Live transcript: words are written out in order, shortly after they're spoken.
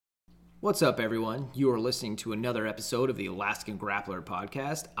What's up, everyone? You are listening to another episode of the Alaskan Grappler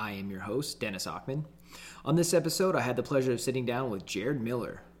Podcast. I am your host, Dennis Ockman. On this episode, I had the pleasure of sitting down with Jared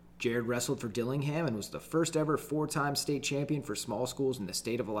Miller. Jared wrestled for Dillingham and was the first ever four-time state champion for small schools in the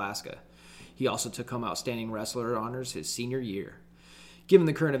state of Alaska. He also took home Outstanding Wrestler honors his senior year. Given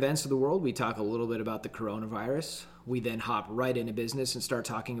the current events of the world, we talk a little bit about the coronavirus. We then hop right into business and start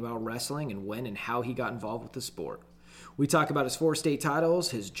talking about wrestling and when and how he got involved with the sport. We talk about his 4 state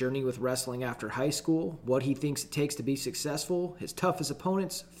titles, his journey with wrestling after high school, what he thinks it takes to be successful, his toughest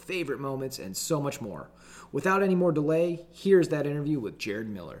opponents, favorite moments, and so much more. Without any more delay, here's that interview with Jared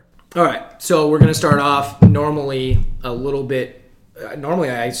Miller. All right, so we're going to start off normally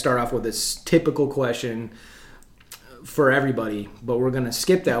I start off with this typical question for everybody, but we're going to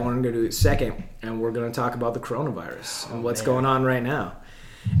skip that one. We're going to do it second, and we're going to talk about the coronavirus and what's going on right now.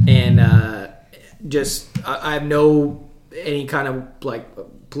 And I have no any kind of like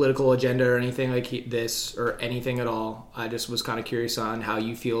political agenda or anything like this or anything at all. I just was kind of curious on how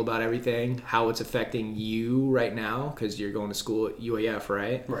you feel about everything, how it's affecting you right now, because you're going to school at UAF,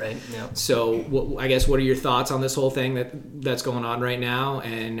 right? Right, yeah. So I guess what are your thoughts on this whole thing that's going on right now,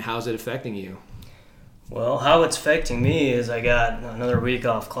 and how's it affecting you? Well, how it's affecting me is I got another week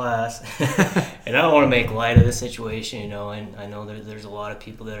off class, and I don't want to make light of the situation, and I know there's a lot of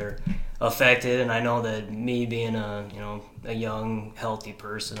people that are affected, and I know that me being a young, healthy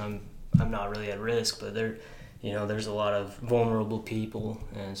person, I'm not really at risk, but there's a lot of vulnerable people,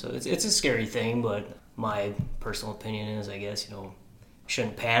 and so it's a scary thing, but my personal opinion is, I guess,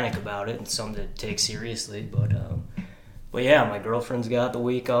 shouldn't panic about it. It's something to take seriously, But yeah, my girlfriend's got the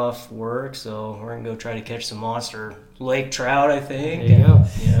week off work, so we're going to go try to catch some monster lake trout, I think. There you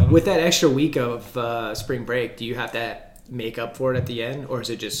go. With that extra week of spring break, do you have to make up for it at the end, or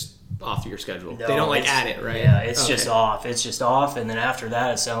is it just off your schedule? No, they don't add it, right? Yeah, it's just off. It's just off, and then after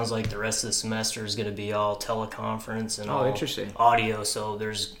that, it sounds like the rest of the semester is going to be all teleconference and all interesting. Audio, so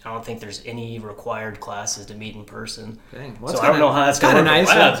I don't think there's any required classes to meet in person. Dang. Well, so I don't know how that's going to work nice.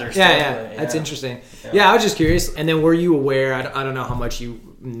 Labs or stuff. Yeah, that's interesting. Yeah, I was just curious. And then were you aware, I don't know how much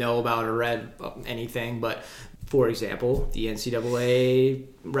you know about or read anything, but for example, the NCAA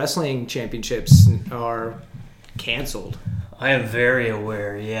wrestling championships are canceled. I am very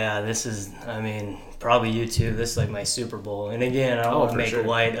aware. Yeah, this is, probably YouTube. This is like my Super Bowl. And again, I don't want to make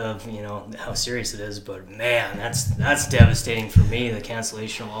light of, how serious it is, but man, that's devastating for me, the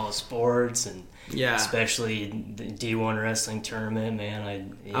cancellation of all the sports and especially the D1 wrestling tournament,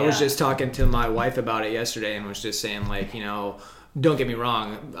 man. I was just talking to my wife about it yesterday and was just saying, don't get me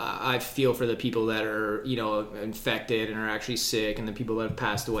wrong, I feel for the people that are, infected and are actually sick, and the people that have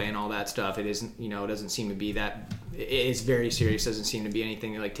passed away and all that stuff. It isn't, it doesn't seem to be that. It's very serious. Doesn't seem to be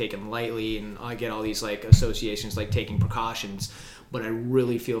anything taken lightly. And I get all these associations taking precautions, but I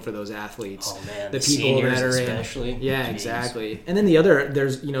really feel for those athletes. Oh man, the people that are especially. Yeah, Jeez. Exactly. And then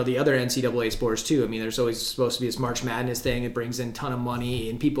there's the other NCAA sports too. There's always supposed to be this March Madness thing. It brings in a ton of money,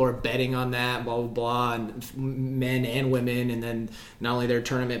 and people are betting on that. Blah blah blah, and men and women, and then not only their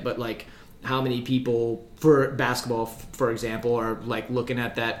tournament, but how many people for basketball, for example, are looking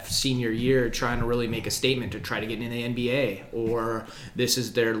at that senior year trying to really make a statement to try to get in the NBA, or this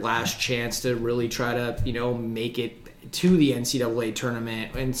is their last chance to really try to make it to the NCAA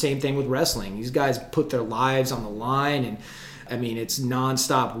tournament. And same thing with wrestling. These guys put their lives on the line, and it's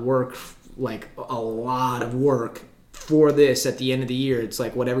nonstop work, a lot of work for this at the end of the year. It's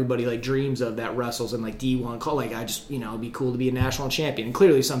what everybody dreams of that wrestles in D1 call. I just it'd be cool to be a national champion. And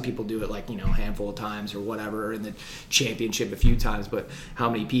clearly some people do it a handful of times or whatever, in the championship a few times. But how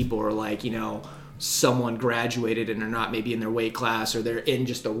many people are someone graduated and they're not maybe in their weight class, or they're in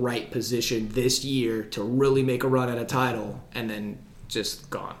just the right position this year to really make a run at a title, and then just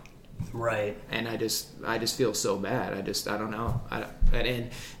gone. Right. And I just feel so bad. I don't know.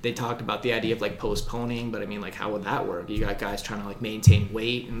 And they talked about the idea of postponing, but how would that work? You got guys trying to maintain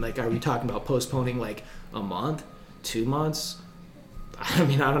weight, and are we talking about postponing a month, 2 months? I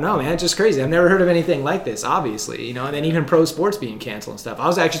don't know, man. It's just crazy. I've never heard of anything like this, obviously, and then even pro sports being canceled and stuff. I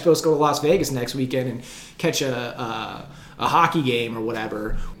was actually supposed to go to Las Vegas next weekend and catch a hockey game or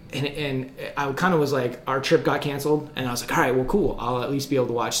whatever. And I kind of was our trip got canceled, and I was all right, well, cool. I'll at least be able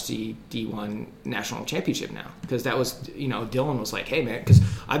to watch the D1 national championship now, because that was, Dylan was hey, man, because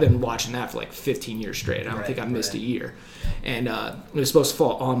I've been watching that for 15 years straight. I don't think I missed a year. And it was supposed to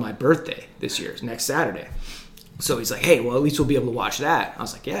fall on my birthday this year, next Saturday. So he's hey, well, at least we'll be able to watch that. I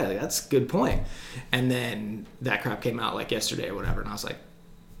was yeah, that's a good point. And then that crap came out yesterday or whatever, and I was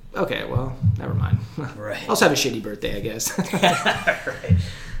okay, well, never mind. Right. I'll just have a shitty birthday, I guess. Right.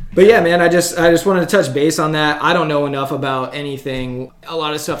 But yeah, man, I just wanted to touch base on that. I don't know enough about anything. A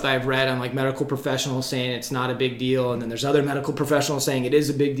lot of stuff that I've read on like medical professionals saying it's not a big deal, and then there's other medical professionals saying it is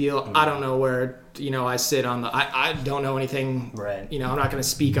a big deal. I don't know where I sit on the. I don't know anything. Right. I'm not going to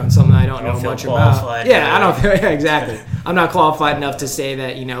speak on something I don't know much about. Yeah, I don't feel. Yeah, exactly. I'm not qualified enough to say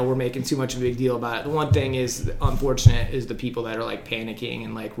that we're making too much of a big deal about it. The one thing is unfortunate is the people that are like panicking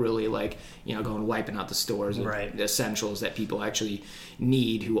and like really like going wiping out the stores of the essentials that people actually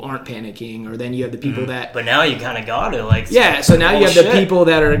need who aren't panicking, or then you have the people that. But now you kind of got to like. Yeah, so now you have the people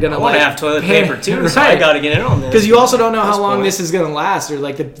that are gonna like have toilet paper too, so I got to get in on this because you also don't know how long this is gonna last, or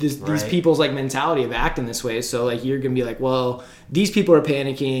like these people's like mentality of acting this way. So like you're gonna be like, well, these people are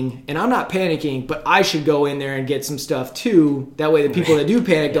panicking, and I'm not panicking, but I should go in there and get some stuff too. That way, the people that do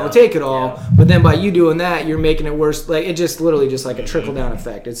panic don't take it all. Yeah. But then by you doing that, you're making it worse. Like it just literally just like a trickle down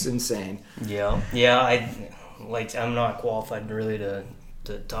effect. It's insane. Yeah. I'm not qualified really to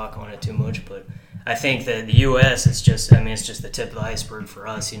talk on it too much, but I think that the U.S. it's just the tip of the iceberg for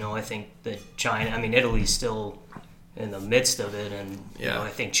us. I think that China, Italy's still in the midst of it, and I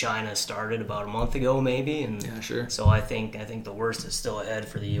think China started about a month ago maybe, and sure. So I think the worst is still ahead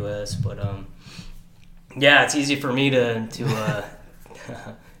for the U.S. But it's easy for me to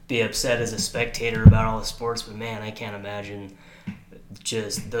be upset as a spectator about all the sports, but man, I can't imagine.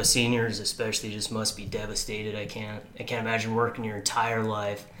 Just the seniors especially just must be devastated. I can't imagine working your entire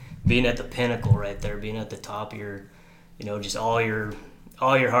life, being at the pinnacle right there, being at the top of your, just all your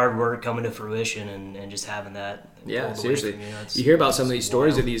hard work coming to fruition, and just having that. Yeah, seriously. You hear about some of these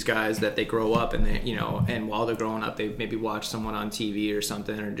stories of these guys that they grow up and they, and while they're growing up, they maybe watch someone on TV or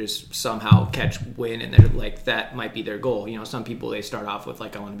something, or just somehow catch wind, and they're like, that might be their goal. Some people, they start off with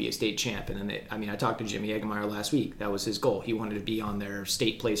like, I want to be a state champ, and then I talked to Jimmy Eggemeyer last week. That was his goal. He wanted to be on their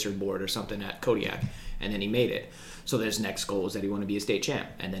state placer board or something at Kodiak, and then he made it. So his next goal is that he wanted to be a state champ,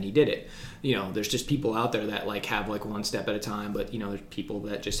 and then he did it. There's just people out there that like have like one step at a time, but there's people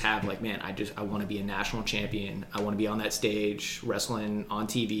that just have like, man, I want to be a national champion. I want to be on that stage, wrestling on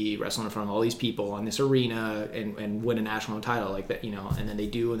TV, wrestling in front of all these people on this arena, and win a national title like that, and then they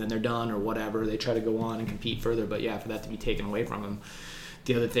do, and then they're done or whatever. They try to go on and compete further, but for that to be taken away from them.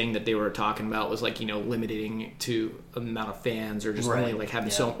 The other thing that they were talking about was like, limiting to amount of fans, or just only like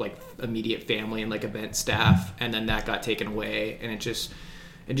having so like immediate family and like event staff, and then that got taken away, and it just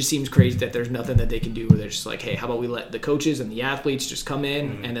seems crazy that there's nothing that they can do where they're just like, hey, how about we let the coaches and the athletes just come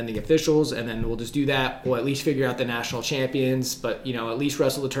in, and then the officials, and then we'll just do that. We'll at least figure out the national champions, but at least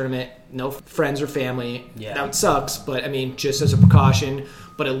wrestle the tournament. No friends or family. That sucks, but just as a precaution,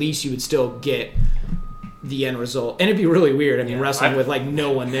 but at least you would still get the end result. And it'd be really weird. Wrestling with like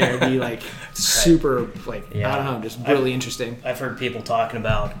no one there would be like super like I don't know, just really interesting. I've heard people talking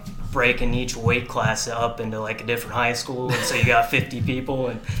about breaking each weight class up into like a different high school, and so you got 50 people,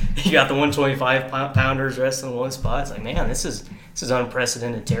 and you got the 125 pounders wrestling in one spot. It's like, man, this is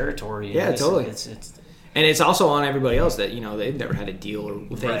unprecedented territory. Yeah, totally. And it's also on everybody else that, they've never had to deal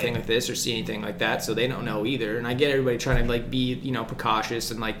with anything like this or see anything like that, so they don't know either. And I get everybody trying to, like, be,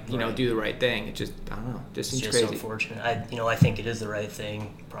 precautious and, like, do the right thing. It just, I don't know, just seems crazy. It's just unfortunate. I think it is the right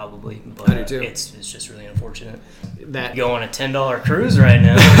thing, probably. But I do too. It's just really unfortunate. That go on a $10 cruise right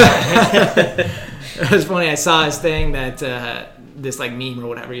now. It was funny. I saw this thing that, this, like, meme or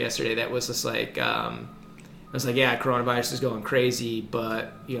whatever yesterday that was just, like, I was like, yeah, coronavirus is going crazy,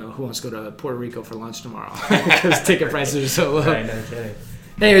 but, who wants to go to Puerto Rico for lunch tomorrow? Because ticket prices are so low. Right, no kidding.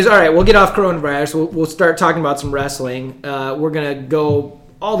 Anyways, all right, we'll get off coronavirus. We'll start talking about some wrestling. We're going to go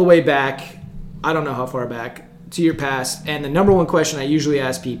all the way back, I don't know how far back, to your past. And the number one question I usually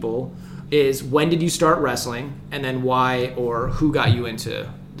ask people is, when did you start wrestling? And then why or who got you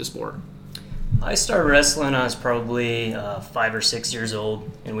into the sport? I started wrestling, I was probably 5 or 6 years old,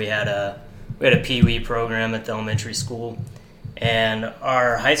 and we had a Pee Wee program at the elementary school, and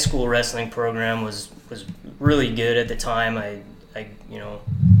our high school wrestling program was really good at the time. I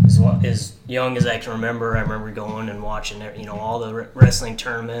as young as I can remember, I remember going and watching all the wrestling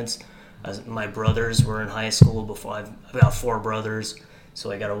tournaments. My brothers were in high school before. I've got 4 brothers,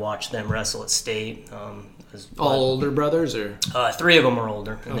 so I got to watch them wrestle at state. All older brothers, or 3 of them are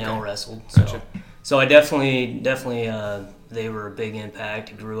older, and they all wrestled. Gotcha. So I definitely they were a big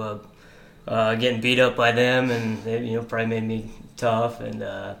impact. I grew up getting beat up by them, and they, probably made me tough. And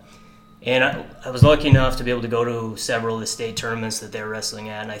I was lucky enough to be able to go to several of the state tournaments that they were wrestling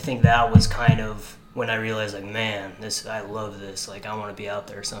at, and I think that was kind of when I realized, like, man, I love this. Like, I want to be out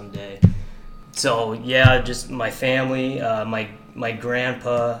there someday. So yeah, just my family, my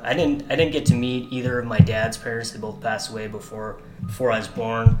grandpa. I didn't get to meet either of my dad's parents. They both passed away before I was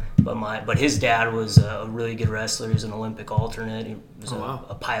born. But his dad was a really good wrestler. He was an Olympic alternate. He was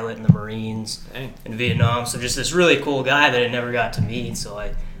a pilot in the Marines in Vietnam. So just this really cool guy that I never got to meet. So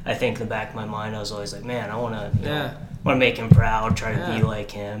I think in the back of my mind I was always like, man, I want to make him proud, try to be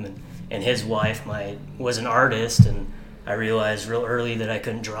like him. And his wife was an artist, and I realized real early that I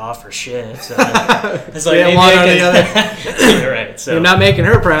couldn't draw for shit. So it's like maybe right. So you're not making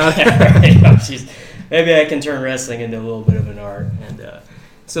her proud. Maybe I can turn wrestling into a little bit of an art, and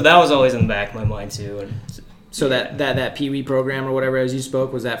so that was always in the back of my mind too. And so that Pee Wee program or whatever, as you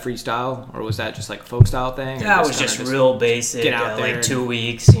spoke, was that freestyle or was that just like a folk style thing? That was just real basic. Get out there like 2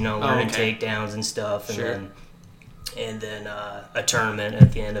 weeks, learning takedowns and stuff, and then a tournament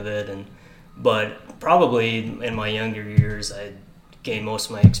at the end of it. But probably in my younger years, I gained most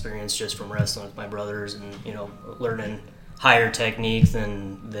of my experience just from wrestling with my brothers and learning higher technique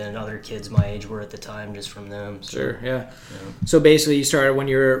than other kids my age were at the time, just from them. So, sure, yeah. So basically, you started when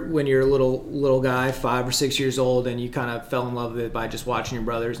you're a little guy, 5 or 6 years old, and you kind of fell in love with it by just watching your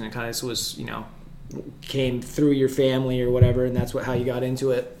brothers, and it kind of was came through your family or whatever, and that's how you got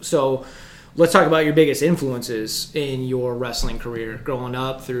into it. So let's talk about your biggest influences in your wrestling career, growing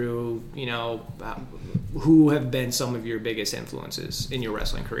up through who have been some of your biggest influences in your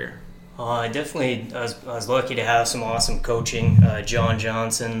wrestling career. I was lucky to have some awesome coaching. John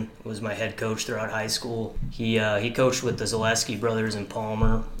Johnson was my head coach throughout high school. He coached with the Zaleski brothers in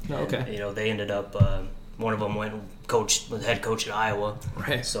Palmer. Oh, okay. And, they ended up, one of them was head coach at Iowa.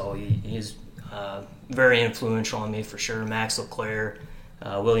 Right. So he's very influential on me for sure. Max LeClaire,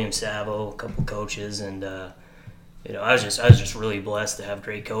 William Savo, a couple coaches, and I was just really blessed to have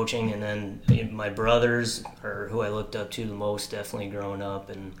great coaching. And then my brothers are who I looked up to the most, definitely growing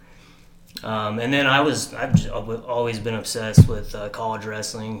up. And then I've always been obsessed with college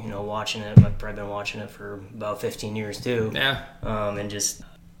wrestling. Watching it. I've probably been watching it for about 15 years too. Yeah. And just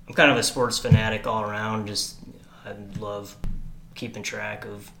I'm kind of a sports fanatic all around. Just I love keeping track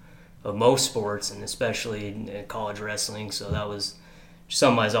of most sports, and especially college wrestling. So that was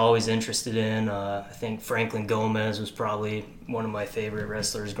something I was always interested in. I think Franklin Gomez was probably one of my favorite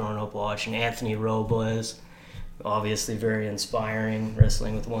wrestlers growing up watching. Anthony Robles, obviously very inspiring,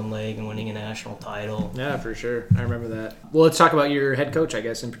 wrestling with one leg and winning a national title. Yeah, for sure. I remember that. Well, let's talk about your head coach, I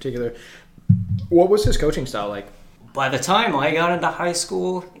guess, in particular. What was his coaching style like? By the time I got into high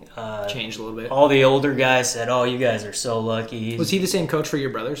school, changed a little bit. All the older guys said, "Oh, you guys are so lucky." Was he the same coach for your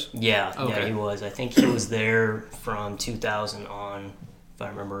brothers? Yeah, okay. Yeah, he was. I think he was there from 2000 on, if I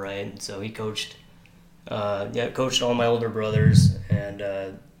remember right. So he coached all my older brothers, and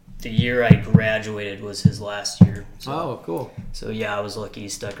the year I graduated was his last year. So, oh, cool. So yeah, I was lucky he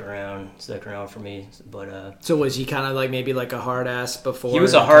stuck around for me. But so was he kind of like maybe like a hard ass before? He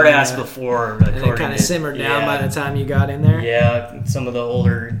was a hard ass before, and it kind of simmered down by the time you got in there. Yeah, some of the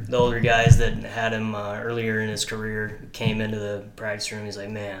older guys that had him earlier in his career came into the practice room. He's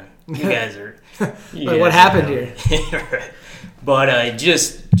like, "Man, you guys are what happened here?" Right. But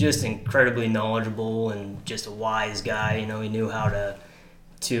just incredibly knowledgeable and just a wise guy. He knew how to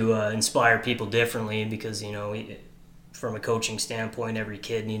inspire people differently, because from a coaching standpoint, every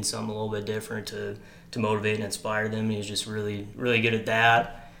kid needs something a little bit different to motivate and inspire them. He was just really, really good at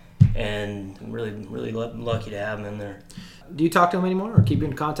that, and I'm really, really lucky to have him in there. Do you talk to him anymore, or keep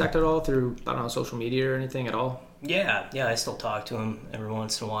in contact at all through, I don't know, social media or anything at all? Yeah, I still talk to him every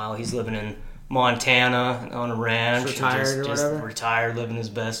once in a while. He's living in Montana on a ranch. Retired just retired, living his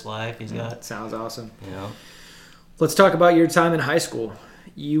best life. He's got. Sounds awesome. Let's talk about your time in high school.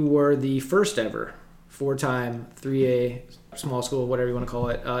 You were the first ever 4-time 3A small school, whatever you want to call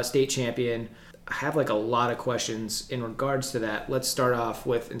it, state champion. I have like a lot of questions in regards to that. Let's start off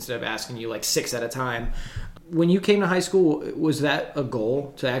with, instead of asking you like 6 at a time, when you came to high school, was that a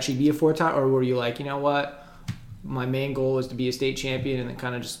goal to actually be a 4-time, or were you like, you know what, my main goal is to be a state champion and then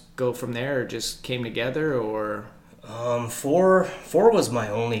kind of just go from there, or just came together, or? 4 was my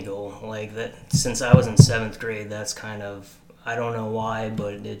only goal. Like that, since I was in 7th grade, that's kind of, I don't know why,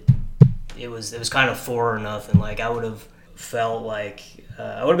 but it was kind of 4 or nothing. Like I would have felt like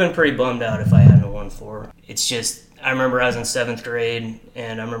I would have been pretty bummed out if I hadn't won 4. It's just, I remember I was in 7th grade,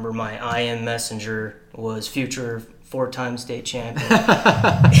 and I remember my IM messenger was future 4-time state champion.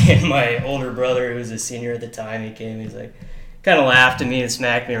 And my older brother, who was a senior at the time, he came. He's like, kind of laughed at me and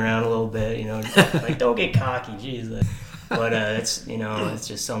smacked me around a little bit, like don't get cocky, jeez. But it's it's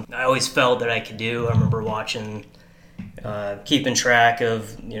just something I always felt that I could do. I remember watching. Keeping track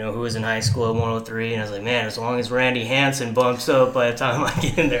of who was in high school at 103, and I was like, man, as long as Randy Hansen bumps up by the time I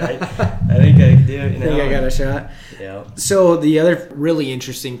get in there, I think I can do it. Think I got a shot? Yeah. So the other really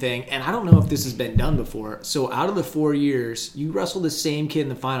interesting thing, and I don't know if this has been done before. So out of the 4 years, you wrestled the same kid in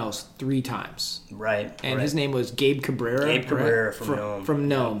the finals 3 times. Right. And his name was Gabe Cabrera. Gabe Cabrera right? from Nome. From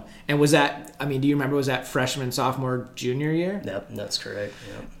Nome. Yep. And was that, I mean, do you remember, was that freshman, sophomore, junior year? Yep, that's correct.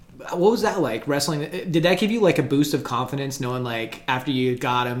 Yep. What was that like, wrestling? Did that give you like a boost of confidence, knowing like after you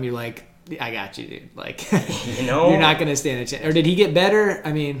got him, you're like, I got you, dude. Like, you know, you're not going to stand a chance. Or did he get better?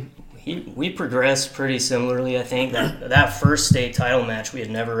 I mean, we progressed pretty similarly. I think that first state title match we had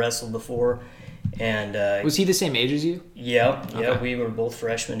never wrestled before, and was he the same age as you? Yeah, okay. We were both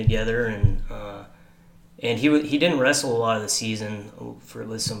freshmen together, and he didn't wrestle a lot of the season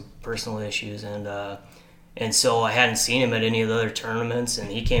with some personal issues, and so I hadn't seen him at any of the other tournaments,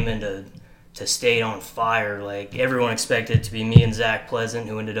 and he came into state on fire. Like, everyone expected it to be me and Zach Pleasant,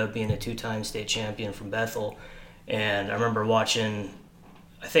 who ended up being a 2-time state champion from Bethel. And I remember watching,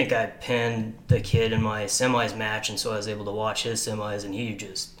 I think I pinned the kid in my semis match, and so I was able to watch his semis, and he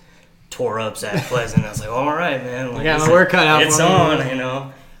just tore up Zach Pleasant. I was like, well, all right, man. Like, I got my work cut out. It's on, you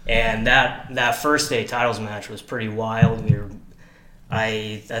know. And that first state titles match was pretty wild.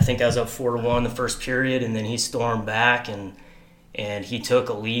 I think I was up 4-1 the first period, and then he stormed back, and he took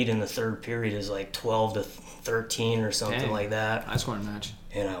a lead in the third period. It was like 12-13 or something like that. High scoring match.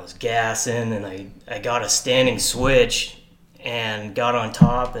 And I was gassing, and I got a standing switch and got on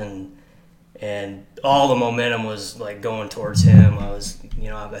top, and all the momentum was like going towards him.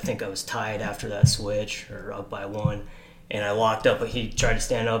 I think I was tied after that switch, or up by 1. And I locked up. He tried to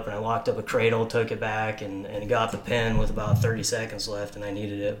stand up, and I locked up a cradle, took it back, and got the pin with about 30 seconds left, and I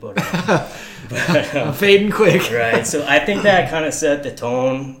needed it. But I'm fading quick. Right. So I think that kind of set the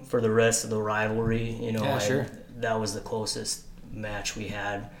tone for the rest of the rivalry. You know, sure. That was the closest match we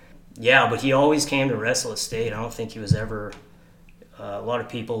had. Yeah, but he always came to wrestle at state. I don't think he was ever. A lot of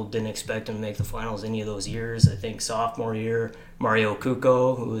people didn't expect him to make the finals any of those years. I think sophomore year, Mario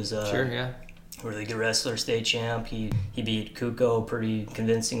Cuco, who was really good wrestler, state champ. He beat Cuco pretty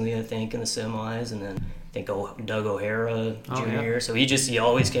convincingly, I think, in the semis, and then I think Doug O'Hara junior year. So he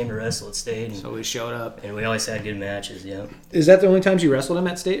always came to wrestle at state. So he showed up. And we always had good matches, yeah. Is that the only times you wrestled him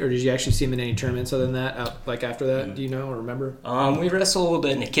at state, or did you actually see him in any tournaments other than that, like after that? Do you know or remember? We wrestled a little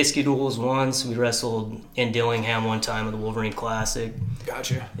bit in the Kiski duels once. We wrestled in Dillingham one time at the Wolverine Classic.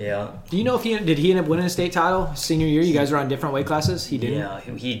 Gotcha. Yeah. Do you know if did he end up winning a state title senior year? You guys were on different weight classes? He didn't? Yeah,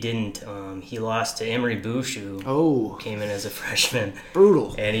 he didn't. He lost to Emery Bouchou. Oh. Came in as a freshman.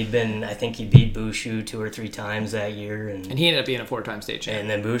 Brutal. And I think he beat Bouchou 2 or 3 times that year. And he ended up being a 4-time state champ. And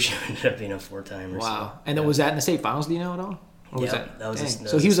then Bouchou ended up being a 4-timer. Wow. And then was that in the state finals, do you know at all? Or was that was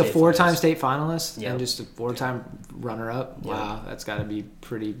so he was a 4-time finalist. State finalist, Yep. and just a 4-time runner-up. Yep. Wow, that's got to be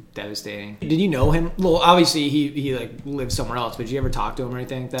pretty devastating. Did you know him? Well, obviously he like lives somewhere else, but did you ever talk to him or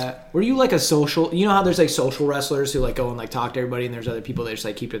anything like that? Were you like a social? You know how there's like social wrestlers who like go and like talk to everybody, and there's other people that just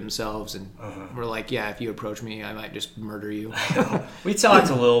like keep to themselves, and we're like, yeah, if you approach me, I might just murder you. We talked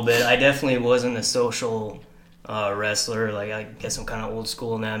a little bit. I definitely wasn't a social wrestler. Like, I guess I'm kind of old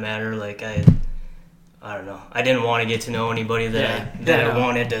school in that matter. Like, I don't know. I didn't want to get to know anybody that I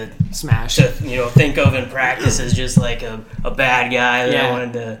wanted to smash. To, think of in practice as just like a bad guy that I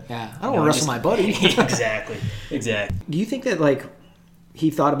wanted to. Yeah, I don't want to wrestle my buddy. Exactly. Do you think that like he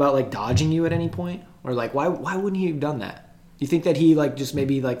thought about like dodging you at any point, or like why wouldn't he have done that? Do you think that he like just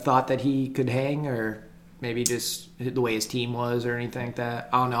maybe like thought that he could hang, or maybe just the way his team was or anything like that?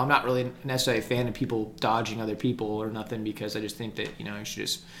 I don't know. I'm not really necessarily a fan of people dodging other people or nothing, because I just think that you should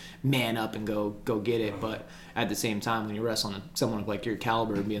just man up and go get it. But at the same time, when you're wrestling someone like your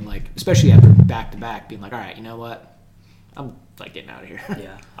caliber, being like, especially after back to back, being like, all right, you know what, I'm like getting out of here.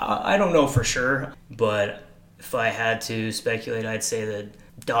 Yeah, I don't know for sure, but if I had to speculate, I'd say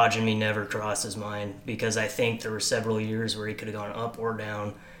that dodging me never crossed his mind, because I think there were several years where he could have gone up or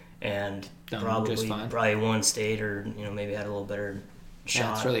down and probably won state, or maybe had a little better shot.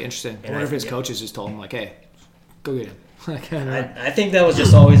 Yeah, it's really interesting. I wonder if his coaches just told him like, hey, go get him. I think that was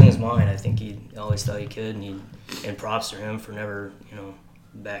just always in his mind. I think he always thought he could, and props to him for never,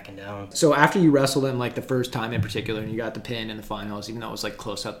 backing down. So after you wrestled him like the first time in particular, and you got the pin in the finals, even though it was like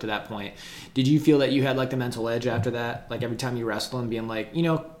close up to that point, did you feel that you had like the mental edge after that? Like every time you wrestle him, being like,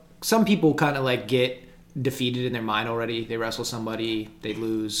 some people kind of like get defeated in their mind already. They wrestle somebody, they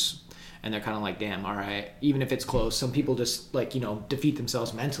lose, and they're kind of like, damn, all right. Even if it's close, some people just like, defeat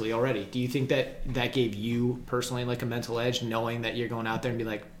themselves mentally already. Do you think that gave you personally like a mental edge, knowing that you're going out there and be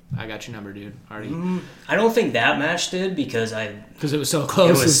like, I got your number, dude. Already. I don't think that match did, because it was so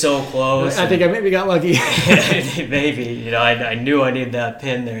close. It was so close. I think I maybe got lucky. Maybe. I knew I needed that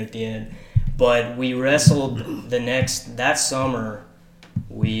pin there at the end. But we wrestled that summer.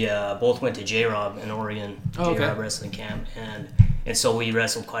 we both went to J-Rob in Oregon, J-Rob wrestling camp, and so we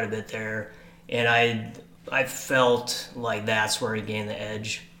wrestled quite a bit there. And I felt like that's where I gained the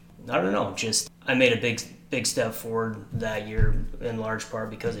edge. I don't know, just I made a big step forward that year in large part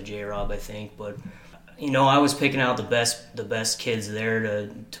because of J-Rob, I think. But I was picking out the best kids there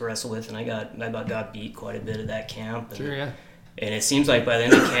to wrestle with, and I got beat quite a bit at that camp. And, sure, yeah. And it seems like by the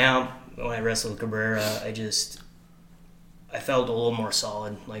end of camp, when I wrestled with Cabrera, I felt a little more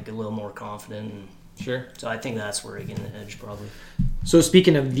solid, like a little more confident. And sure. So I think that's where I gained the edge, probably. So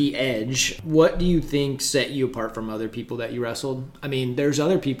speaking of the edge, what do you think set you apart from other people that you wrestled? I mean, there's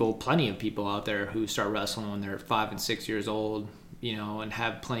plenty of people out there who start wrestling when they're 5 and 6 years old, and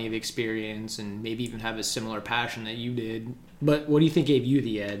have plenty of experience and maybe even have a similar passion that you did. But what do you think gave you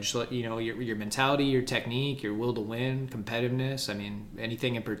the edge? Your mentality, your technique, your will to win, competitiveness? I mean,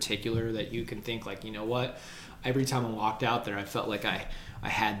 anything in particular that you can think like, what? Every time I walked out there, I felt like I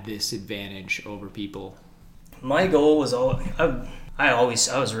had this advantage over people. My goal was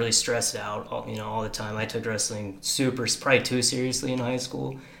I was really stressed out, all the time. I took wrestling probably too seriously in high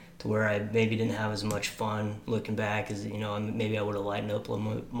school, to where I maybe didn't have as much fun looking back as, maybe I would have lightened up a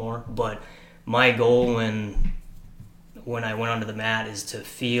little more. But my goal when I went onto the mat is to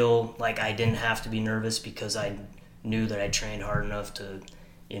feel like I didn't have to be nervous, because I knew that I trained hard enough to,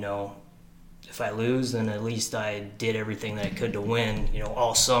 if I lose, then at least I did everything that I could to win,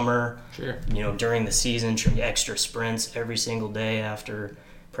 all summer. Sure. During the season, extra sprints every single day after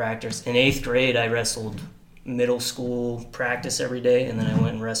practice. In 8th grade, I wrestled middle school practice every day, and then I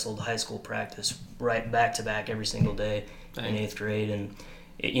went and wrestled high school practice right back to back every single day in 8th grade. And,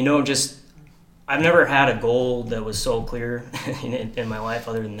 I've never had a goal that was so clear in my life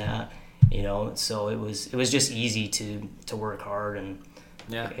other than that, so it was just easy to work hard. And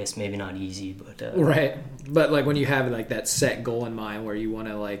yeah, I guess maybe not easy, but right. But like when you have like that set goal in mind where you want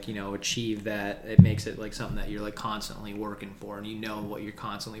to achieve that, it makes it like something that you're like constantly working for, and what you're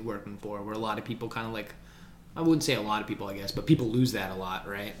constantly working for. Where a lot of people kind of like, I wouldn't say a lot of people, I guess, but people lose that a lot,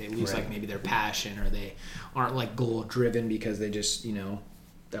 right? They lose like maybe their passion, or they aren't like goal driven because they just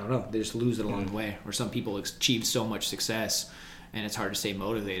I don't know, they just lose it along the way. Or some people achieve so much success and it's hard to stay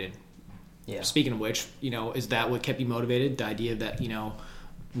motivated. Yeah. Speaking of which, is that what kept you motivated? The idea that,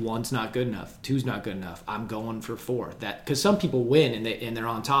 1's not good enough, 2's not good enough, I'm going for 4. That, because some people win and they're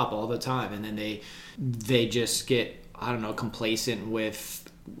on top all the time, and then they just get, I don't know, complacent with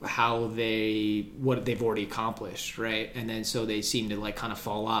what they've already accomplished, right? And then so they seem to like kind of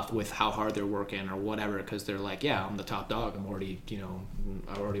fall off with how hard they're working or whatever, because they're like, yeah, I'm the top dog, I'm already,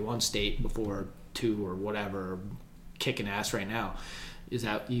 I already won state before 2 or whatever, kicking ass right now.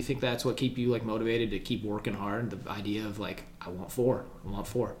 You think that's what keep you like motivated to keep working hard? The idea of like, I want 4.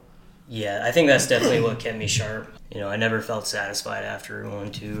 Yeah, I think that's definitely what kept me sharp. I never felt satisfied after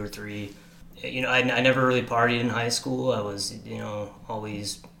 1, 2, or 3. I never really partied in high school. I was,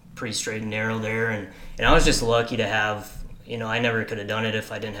 always pretty straight and narrow there. And I was just lucky to have, I never could have done it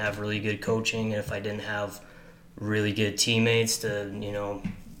if I didn't have really good coaching, and if I didn't have really good teammates to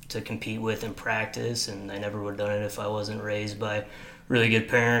compete with in practice. And I never would have done it if I wasn't raised by really good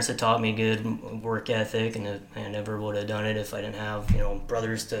parents that taught me good work ethic, and I never would have done it if I didn't have,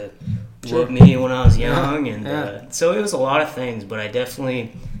 brothers to whoop me when I was young. And so it was a lot of things, but I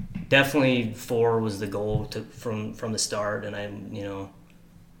definitely 4 was the goal from the start, and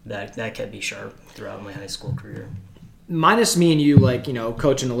that kept me sharp throughout my high school career. Minus me and you, like,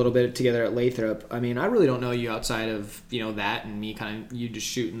 coaching a little bit together at Lathrop, I mean, I really don't know you outside of, that and me kind of you just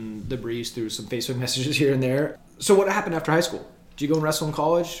shooting the breeze through some Facebook messages here and there. So what happened after high school? Did you go and wrestle in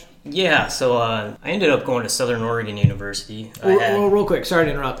college? Yeah, so I ended up going to Southern Oregon University. Real quick, sorry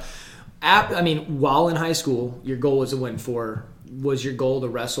to interrupt. While in high school, your goal was to win 4. Was your goal to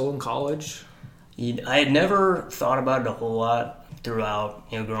wrestle in college? I had never thought about it a whole lot throughout,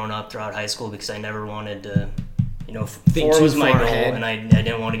 growing up throughout high school, because I never wanted to, 4 was my goal, and I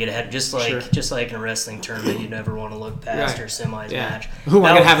didn't want to get ahead. Just like in a wrestling tournament, you never want to look past your semis match. Who am I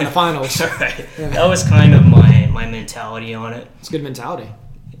going to have in the finals? Right. Yeah. That was kind of my mentality on it. It's a good mentality.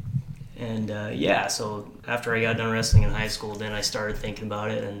 And so after I got done wrestling in high school, then I started thinking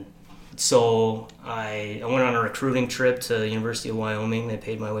about it, and so I went on a recruiting trip to the University of Wyoming. They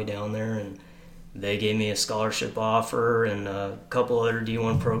paid my way down there, and they gave me a scholarship offer, and a couple other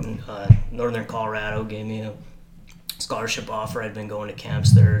D1 programs. Northern Colorado gave me a scholarship offer. I'd been going to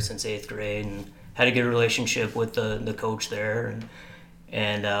camps there since 8th grade and had a good relationship with the coach there.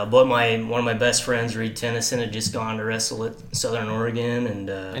 But one of my best friends, Reed Tennyson, had just gone to wrestle at Southern Oregon,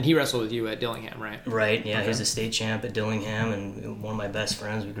 and he wrestled with you at Dillingham, right? Right, yeah. Okay. He was a state champ at Dillingham, and one of my best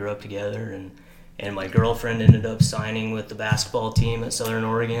friends. We grew up together, And my girlfriend ended up signing with the basketball team at Southern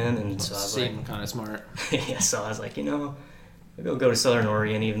Oregon, and so I was like, kind of smart. yeah. So I was like, maybe I'll go to Southern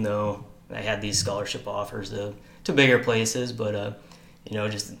Oregon, even though I had these scholarship offers to bigger places. But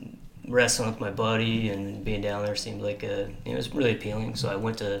just wrestling with my buddy and being down there seemed like it was really appealing. So I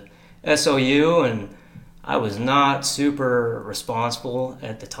went to SOU, and I was not super responsible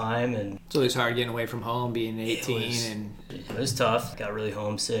at the time, and it's always hard getting away from home, being 18, it was tough. Got really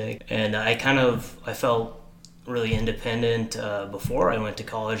homesick, and I felt really independent before I went to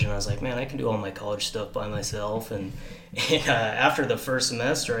college, and I was like, man, I can do all my college stuff by myself. And after the first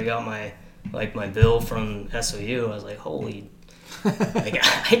semester, I got my bill from SOU. I was like, holy,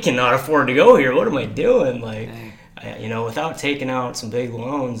 I cannot afford to go here. What am I doing? Without taking out some big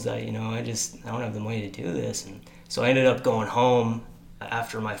loans, I don't have the money to do this. And so I ended up going home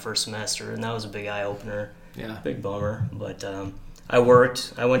after my first semester, and that was a big eye-opener. Yeah. Big bummer. But I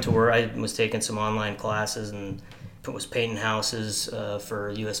worked. I went to work. I was taking some online classes and was painting houses for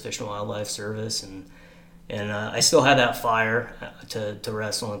U.S. Fish and Wildlife Service. And I still had that fire to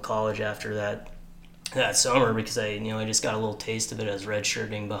wrestle in college after that summer, because I just got a little taste of it as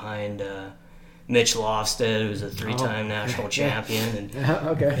redshirting behind Mitch Lofstead, who's a 3-time national champion,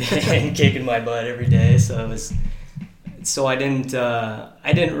 and kicking my butt every day. So I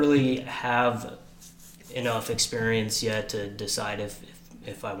didn't really have enough experience yet to decide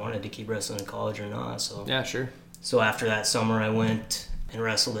if I wanted to keep wrestling in college or not. So yeah, sure. So after that summer, I went and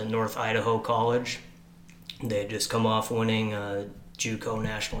wrestled at North Idaho College. They had just come off winning JUCO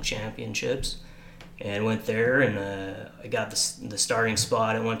national championships, and went there, and I got the starting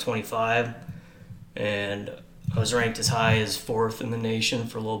spot at 125. And I was ranked as high as 4th in the nation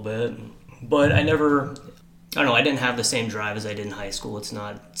for a little bit. But I didn't have the same drive as I did in high school. It's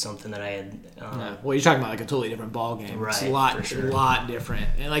not something that I had. Well, you're talking about like a totally different ball game. Right, it's a lot, for sure. lot different.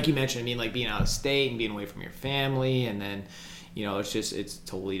 And like you mentioned, like being out of state and being away from your family, and then, it's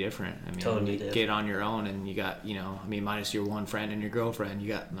totally different. Totally you different. get on your own, and you got, minus your one friend and your girlfriend, you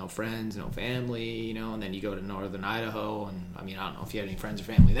got no friends, no family, and then you go to Northern Idaho, and I don't know if you had any friends or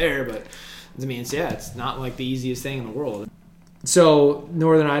family there, but it's not like the easiest thing in the world. So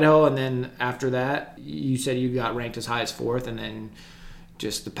Northern Idaho, and then after that, you said you got ranked as high as 4th, and then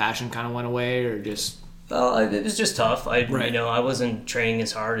just the passion kind of went away, or just... Well, it was just tough. I Right. Probably wasn't training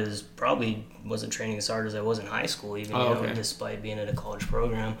as hard as I was in high school, even despite being at a college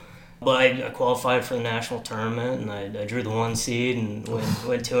program. But I qualified for the national tournament, and I drew the 1 seed and went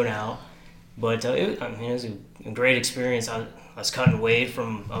 2-0. But it was a great experience. I was cutting weight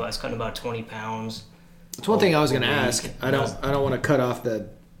I was cutting about 20 pounds. That's one thing I was going to ask. I don't want to cut off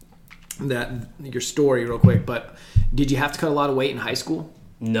your story real quick, but did you have to cut a lot of weight in high school?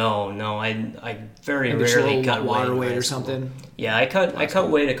 No, I very rarely cut water weight or or something. Yeah, I cut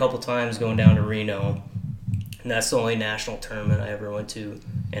weight a couple times going down to Reno, and that's the only national tournament I ever went to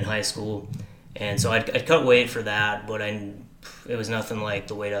in high school. And so I'd cut weight for that, but it was nothing like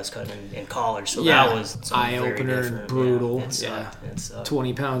the weight I was cutting in college. So that was eye opener and brutal. Yeah, it sucked.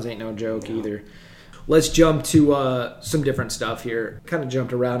 20 pounds ain't no joke either. Let's jump to some different stuff here. Kind of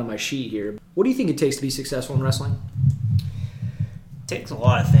jumped around on my sheet here. What do you think it takes to be successful in wrestling? It takes a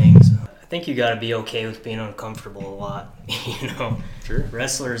lot of things. I think you got to be okay with being uncomfortable a lot. Sure.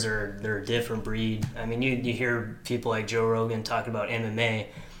 Wrestlers they're a different breed. You hear people like Joe Rogan talk about MMA,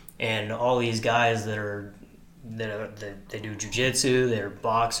 and all these guys that they do jiu-jitsu, they're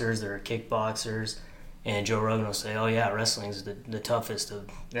boxers, they're kickboxers, and Joe Rogan will say, "Oh yeah, wrestling is the toughest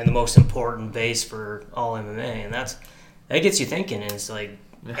and the most important base for all MMA," and that gets you thinking. And it's like,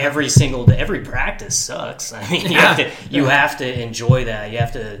 every single day, every practice sucks. You have to enjoy that. You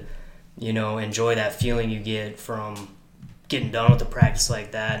have to, enjoy that feeling you get from getting done with the practice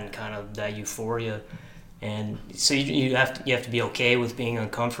like that, and kind of that euphoria. And so you have to be okay with being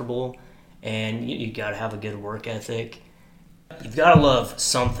uncomfortable, and you got to have a good work ethic. You've got to love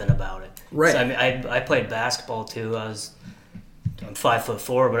something about it. Right. So, I played basketball too. I'm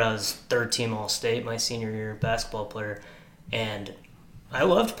 5'4", but I was 3rd team All-State my senior year basketball player, and I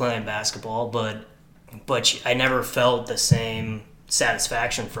loved playing basketball, but I never felt the same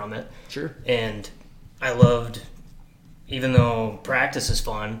satisfaction from it. Sure. And I loved, even though practice is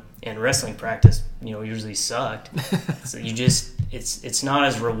fun and wrestling practice, usually sucked. So it's not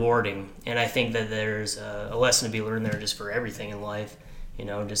as rewarding. And I think that there's a lesson to be learned there just for everything in life.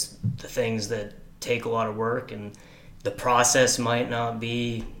 Just the things that take a lot of work, and the process might not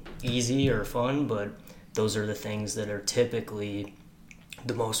be easy or fun, but those are the things that are typically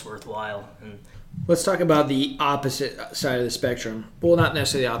the most worthwhile. And let's talk about the opposite side of the spectrum. Well, not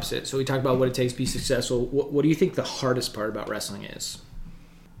necessarily the opposite. So we talked about what it takes to be successful. What do you think the hardest part about wrestling is?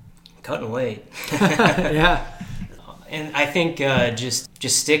 Cutting weight. Yeah. And I think just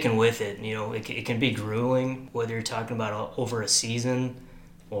sticking with it, it can be grueling, whether you're talking about over a season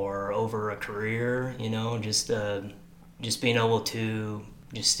or over a career, just being able to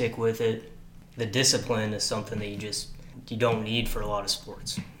just stick with it. The discipline is something that you don't need for a lot of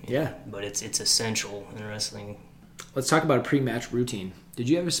sports. Yeah. But it's essential in wrestling. Let's talk about a pre-match routine. Did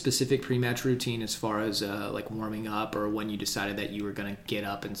you have a specific pre-match routine as far as like warming up, or when you decided that you were going to get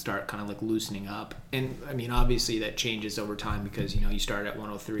up and start kind of like loosening up? And I mean, obviously that changes over time because, you started at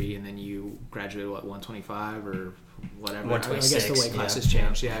 103 and then you graduated, 125 or whatever? 126. I guess the weight classes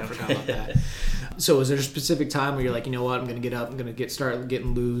changed. Yeah, I forgot about that. So is there a specific time where you're like, you know what, I'm going to get up, I'm going to start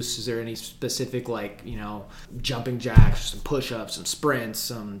getting loose? Is there any specific, like, jumping jacks, some push-ups, some sprints,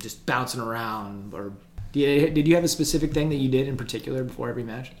 some just bouncing around, or did you have a specific thing that you did in particular before every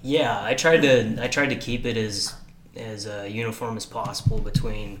match? Yeah, I tried to keep it as uniform as possible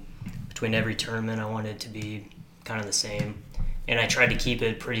between every tournament. I wanted it to be kind of the same, and I tried to keep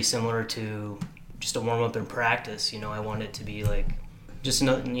it pretty similar to just a warm up in practice. I want it to be like just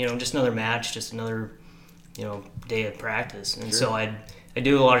another match, just another day of practice. And so I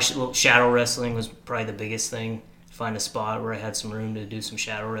do a lot of shadow wrestling was probably the biggest thing. Find a spot where I had some room to do some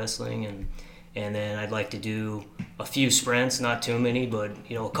shadow wrestling, and then I'd like to do a few sprints, not too many, but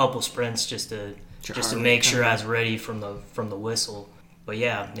a couple sprints just to make sure I was ready from the whistle. But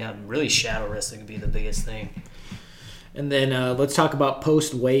yeah, really shadow wrestling would be the biggest thing. And then let's talk about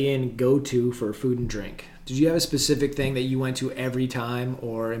post weigh-in go-to for food and drink. Did you have a specific thing that you went to every time,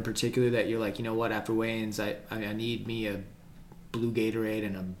 or in particular that you're like, you know what, after weigh-ins, I need me a blue Gatorade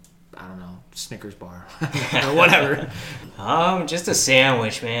and a, I don't know, Snickers bar or whatever? Just a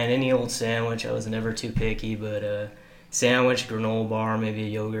sandwich, man. Any old sandwich. I was never too picky, but sandwich, granola bar, maybe a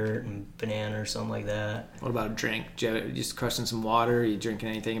yogurt and banana or something like that. What about a drink? Just crushing some water? Are you drinking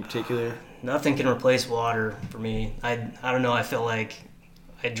anything in particular? Nothing can replace water for me. I don't know. I feel like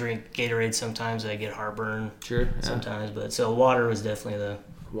I drink Gatorade sometimes. I get heartburn. Sure. Yeah. Sometimes, but so water was definitely the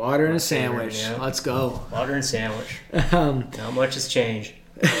water and a sandwich. Favorite, yeah. Let's go. Water and sandwich. Not much has changed.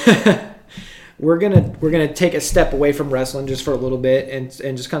 We're gonna take a step away from wrestling just for a little bit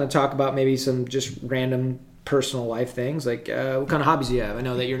and just kind of talk about maybe some just random personal life things. Like what kind of hobbies do you have? I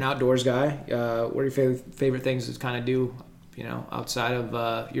know that you're an outdoors guy. What are your favorite things to kind of do, outside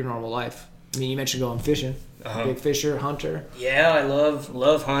of your normal life? I mean, you mentioned going fishing. Big fisher, hunter. Yeah, I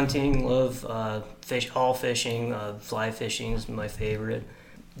love hunting. Love all fishing. Fly fishing is my favorite.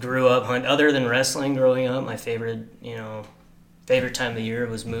 Grew up other than wrestling. Growing up, my favorite time of the year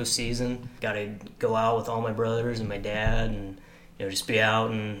was moose season. Got to go out with all my brothers and my dad, and just be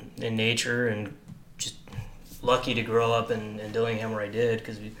out in nature. And just lucky to grow up in Dillingham where I did,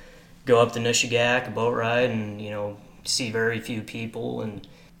 because we go up to Nushagak, a boat ride, and see very few people and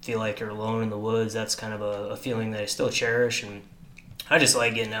feel like you're alone in the woods. That's kind of a feeling that I still cherish, and I just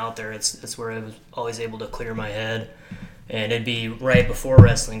like getting out there. It's where I was always able to clear my head. And it'd be right before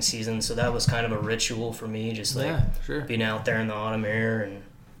wrestling season, so that was kind of a ritual for me, just being out there in the autumn air and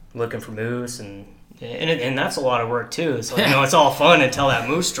looking for moose, and that's a lot of work too. It's like, it's all fun until that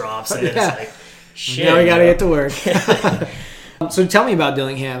moose drops, and then it's like, shit. Now we got to get to work. So tell me about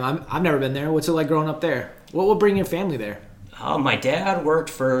Dillingham. I've never been there. What's it like growing up there? What will bring your family there? My dad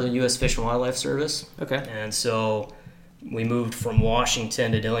worked for the U.S. Fish and Wildlife Service. Okay. And so we moved from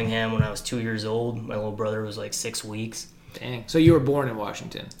Washington to Dillingham when I was 2 years old. My little brother was like 6 weeks. Dang. So you were born in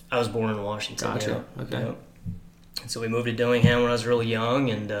Washington? I was born in Washington. Gotcha. Yeah. Okay. Yeah. And so we moved to Dillingham when I was really young,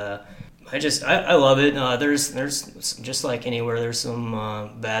 and I love it. There's just like anywhere, there's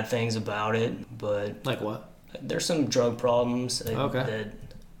some bad things about it, but like what? There's some drug problems that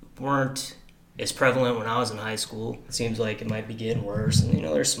weren't as prevalent when I was in high school. It seems like it might be getting worse, and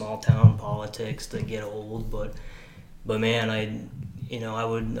there's small town politics that get old, but man, I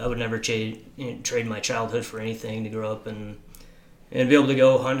would never trade my childhood for anything, to grow up and be able to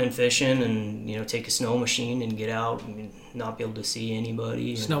go hunting and fishing, and take a snow machine and get out and not be able to see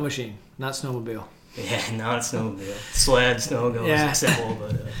anybody. Snow machine, not snowmobile. Yeah, not snowmobile. Sled, snow goes, simple,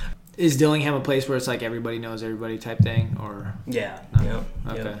 but. Is Dillingham a place where it's like everybody knows everybody type thing, or? Yeah. No?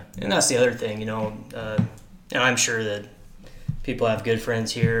 Okay. Yeah. And that's the other thing, and I'm sure that people have good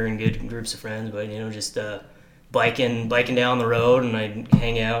friends here and good groups of friends, but just biking down the road, and I'd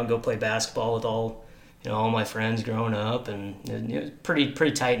hang out and go play basketball with all my friends growing up, and it was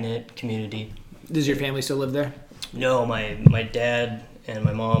pretty tight knit community. Does your family still live there? No, my dad and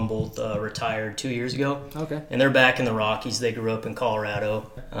my mom both retired 2 years ago. Okay. And they're back in the Rockies. They grew up in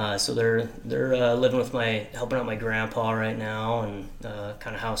Colorado, so they're living with helping out my grandpa right now, and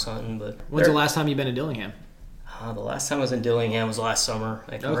kind of house hunting. But when's the last time you've been to Dillingham? The last time I was in Dillingham was last summer.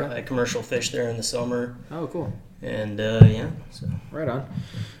 I commercial fished there in the summer. Oh, cool. And yeah. So. Right on.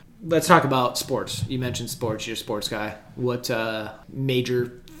 Let's talk about sports. You mentioned sports. You're a sports guy. What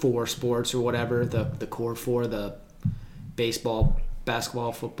major 4 sports or whatever, the core 4, the baseball,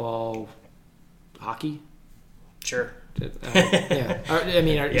 basketball, football, hockey? Sure. Yeah. I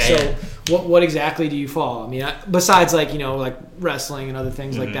mean, what exactly do you follow? I mean, besides like wrestling and other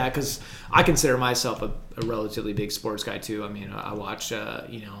things like that, because I consider myself a relatively big sports guy too. I mean, I watch, I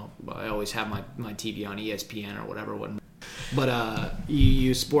always have my TV on ESPN or whatever. But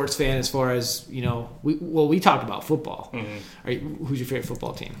you sports fan as far as, we talked about football. Mm-hmm. Who's your favorite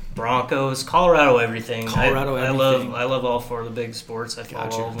football team? Broncos, Colorado, everything. Colorado, everything. I love all 4 of the big sports. I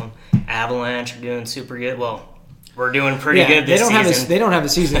follow all of them. Avalanche are doing super good. Well, we're doing pretty good this season. They don't have a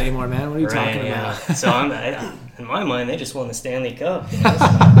season anymore, man. What are you talking about? So in my mind, they just won the Stanley Cup.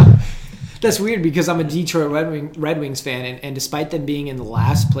 That's weird because I'm a Detroit Red Wings fan, and despite them being in the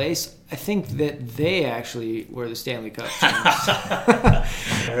last place, I think that they actually were the Stanley Cup champs.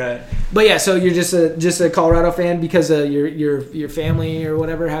 All right. But yeah, so you're just a Colorado fan because your family or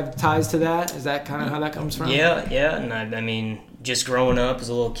whatever have ties to that? Is that kind of how that comes from? Yeah, and I mean, just growing up as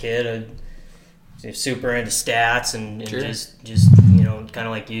a little kid, I was super into stats and sure. just kind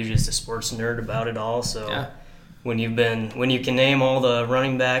of like you, just a sports nerd about it all. So. Yeah. When you can name all the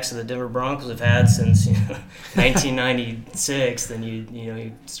running backs that the Denver Broncos have had since 1996, then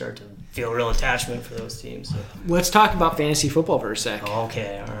you start to feel real attachment for those teams. So. Let's talk about fantasy football for a sec.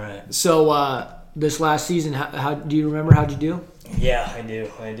 Okay, all right. So this last season, how do you remember how'd you do? Yeah, I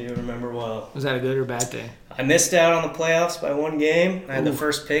do. I do remember well. Was that a good or bad thing? I missed out on the playoffs by 1 game. I had the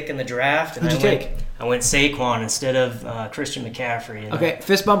first pick in the draft. And Who'd you take? I went Saquon instead of Christian McCaffrey. Okay,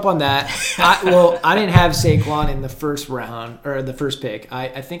 fist bump on that. I didn't have Saquon in the first round, or the first pick.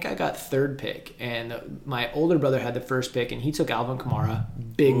 I think I got 3rd pick, and my older brother had the first pick, and he took Alvin Kamara.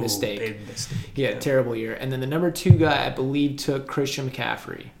 Big mistake. Big mistake. Yeah, terrible year. And then the number 2 guy, I believe, took Christian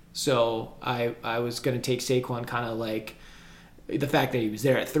McCaffrey. So I was going to take Saquon kind of like the fact that he was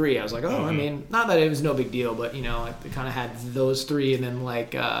there at 3, I was like, I mean, not that it was no big deal, but, I kind of had those 3, and then,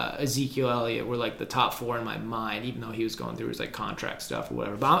 like, Ezekiel Elliott were, like, the top 4 in my mind, even though he was going through his, like, contract stuff or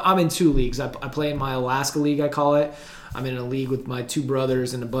whatever. But I'm in 2 leagues. I play in my Alaska league, I call it. I'm in a league with my 2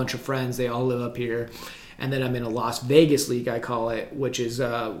 brothers and a bunch of friends. They all live up here. And then I'm in a Las Vegas league, I call it, which is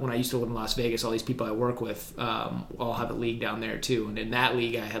when I used to live in Las Vegas, all these people I work with all have a league down there too. And in that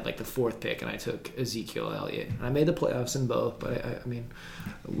league, I had like the 4th pick, and I took Ezekiel Elliott. And I made the playoffs in both, but I mean,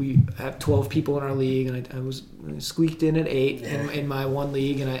 we have 12 people in our league, and I was squeaked in at 8 in my one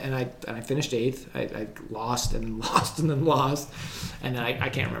league, and I finished 8th. I lost and lost and then lost. And then I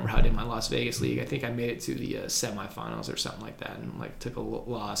can't remember how I did my Las Vegas league. I think I made it to the semifinals or something like that, and like took a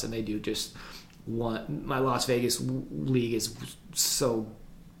loss. And they do just... my Las Vegas league is so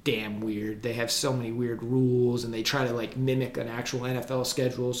damn weird. They have so many weird rules, and they try to like mimic an actual NFL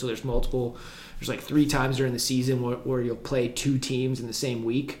schedule. So there's like 3 times during the season where you'll play 2 teams in the same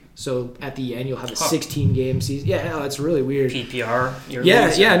week. So at the end, you'll have a 16-game season. Yeah, no, it's really weird. PPR.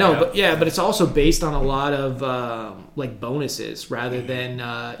 But it's also based on a lot of like bonuses rather than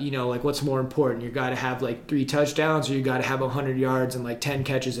like what's more important. You got to have like 3 touchdowns, or you got to have 100 yards and like 10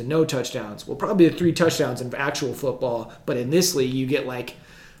 catches and no touchdowns. Well, probably the 3 touchdowns in actual football, but in this league, you get like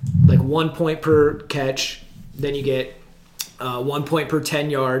 1 point per catch, then you get 1 point per 10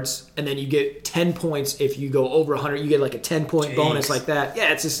 yards, and then you get 10 points if you go over 100. You get like a 10-point bonus like that.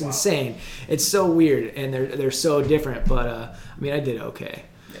 Yeah, it's just insane. It's so weird, and they're so different. But I mean, I did okay.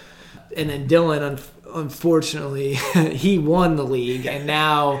 And then Dylan, unfortunately, he won the league, and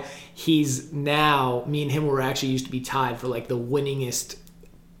now me and him were actually used to be tied for like the winningest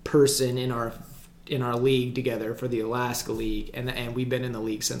person in our league together for the Alaska League, and we've been in the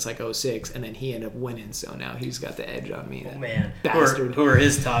league since like 2006, and then he ended up winning, so now he's got the edge on me. Oh man, bastard. Who are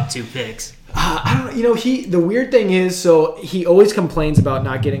his top 2 picks? I don't know. The weird thing is, so he always complains about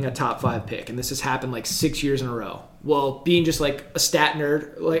not getting a top 5 pick, and this has happened like 6 years in a row. Well, being just like a stat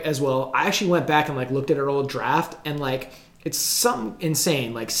nerd like as well, I actually went back and like looked at our old draft, and like it's something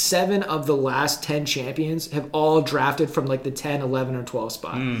insane. Like 7 of the last 10 champions have all drafted from like the 10, 11, or 12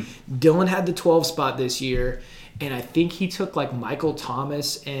 spot. Dylan had the 12 spot this year, and I think he took like Michael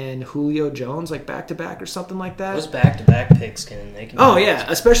Thomas and Julio Jones like back to back or something like that. Those back to back picks can Oh yeah,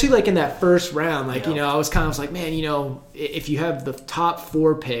 especially like in that first round. Like I was kind of like, man, if you have the top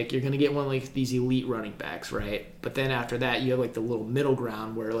 4 pick, you're gonna get one of like these elite running backs, right? But then after that, you have like the little middle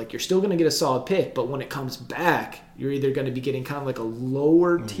ground where like you're still gonna get a solid pick, but when it comes back, you're either gonna be getting kind of like a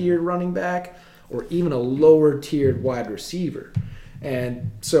lower tiered running back or even a lower tiered wide receiver.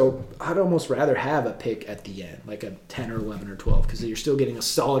 And so I'd almost rather have a pick at the end, like a 10 or 11 or 12, because you're still getting a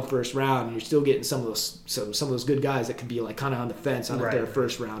solid first round. And you're still getting some of those good guys that could be like kind of on the fence on if they're a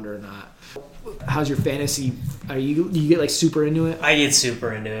first rounder or not. How's your fantasy? Do you get like super into it? I get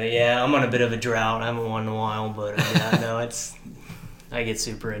super into it. Yeah, I'm on a bit of a drought. I haven't won in a while, but yeah, no, I get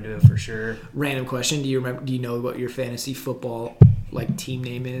super into it for sure. Random question: Do you know what your fantasy football like team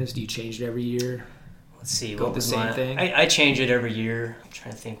name is? Do you change it every year? Let's see. Go with the same thing. I change it every year. I'm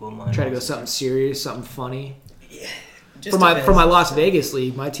trying to think what mine. Try to go something serious, something funny. Yeah. For my Las Vegas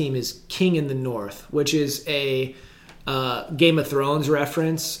league, my team is King in the North, which is a Game of Thrones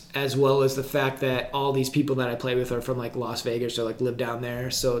reference, as well as the fact that all these people that I play with are from like Las Vegas or like live down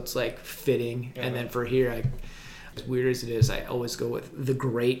there, so it's like fitting. Yeah. And then for here, as weird as it is, I always go with the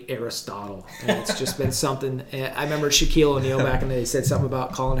Great Aristotle, and it's just been something. I remember Shaquille O'Neal back in the day said something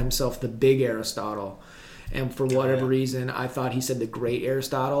about calling himself the Big Aristotle. And for whatever reason, I thought he said the Great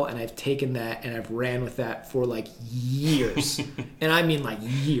Aristotle, and I've taken that and I've ran with that for like years. And I mean like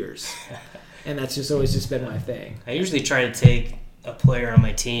years. And that's just always just been my thing. I usually try to take a player on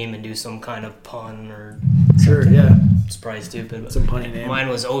my team and do some kind of pun or sure, yeah. It's probably stupid. But some punny name. Mine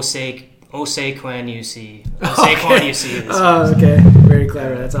was Osei Kwan-UC. Osei Kwan-UC. Oh, okay. Very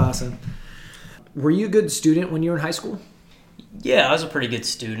clever. That's awesome. Were you a good student when you were in high school? Yeah, I was a pretty good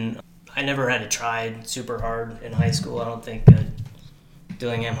student. I never had to try super hard in high school. I don't think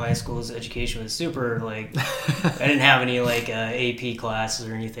Dillingham High School's education was super, like, I didn't have any, like, AP classes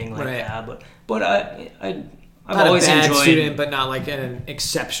or anything like that. But I've not always a bad enjoyed student, but not like an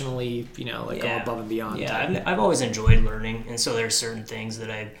exceptionally, go above and beyond. Yeah, I've always enjoyed learning, and so there's certain things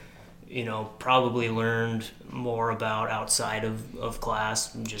that I, probably learned more about outside of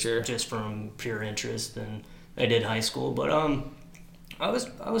class, just from pure interest than I did high school. But I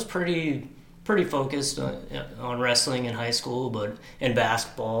was pretty focused on wrestling in high school, but in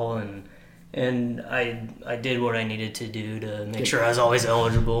basketball, and I did what I needed to do to make sure I was always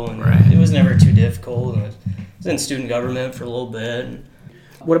eligible, and it was never too difficult. And I was in student government for a little bit.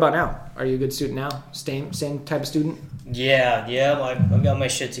 What about now? Are you a good student now? Same type of student? Yeah. I've got my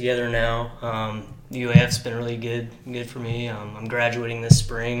shit together now. UAF's been really good for me. I'm graduating this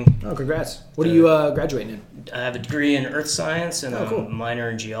spring. Oh, congrats. What are you graduating in? I have a degree in earth science and cool. a minor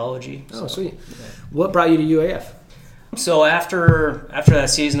in geology. Oh, sweet. Yeah. What brought you to UAF? So after that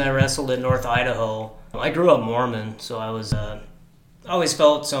season I wrestled at North Idaho, I grew up Mormon, so I was I always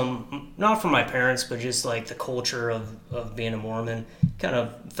felt some, not from my parents, but just like the culture of being a Mormon, kind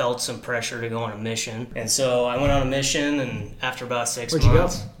of felt some pressure to go on a mission. And so I went on a mission, and after about 6 months... Where'd you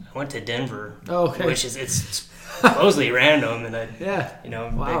go? I went to Denver, which is it's supposedly random, and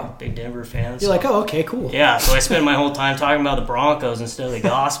wow. big Denver fan. You're like, oh, okay, cool. Yeah, so I spent my whole time talking about the Broncos instead of the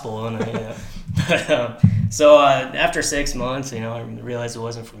gospel, and so after 6 months, I realized it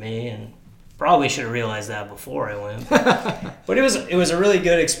wasn't for me, and probably should have realized that before I went. But it was a really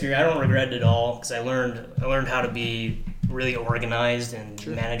good experience. I don't regret it at all because I learned how to be really organized and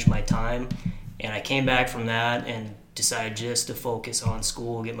manage my time, and I came back from that and decided just to focus on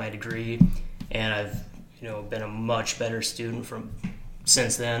school, get my degree, and I've been a much better student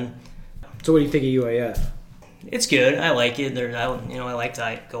since then. So what do you think of UAF? It's good. I like it. I like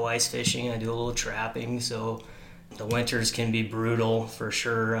to go ice fishing. I do a little trapping, so the winters can be brutal for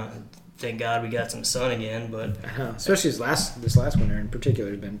sure. Thank God we got some sun again, but especially this last winter in particular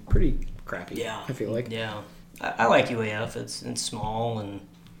has been pretty crappy. Yeah, I feel like. Yeah, I like UAF. It's small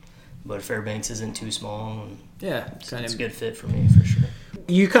but Fairbanks isn't too small. And it's a good fit for me for sure.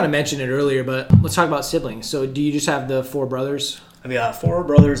 You kind of mentioned it earlier, but let's talk about siblings. So do you just have the 4 brothers? I've got 4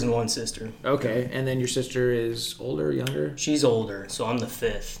 brothers and 1 sister. Okay, and then your sister is older, younger? She's older, so I'm the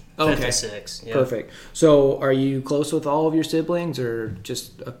 5th. Okay. 5th of 6. Yep. Perfect. So are you close with all of your siblings, or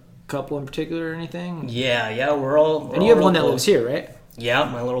just a couple in particular or anything? Yeah, we're all. And you have one that lives here, right? Yeah,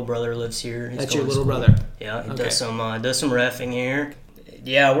 my little brother lives here. That's your little brother. Yeah, he does some reffing here.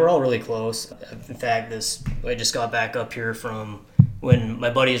 Yeah, we're all really close. In fact, I just got back up here from when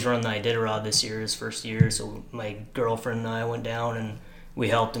my buddies run the Iditarod this year, his first year. So my girlfriend and I went down and we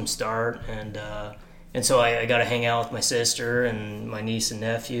helped him start, and so I got to hang out with my sister and my niece and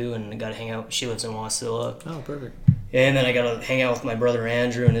nephew, and I got to hang out. She lives in Wasilla. Oh, perfect. And then I got to hang out with my brother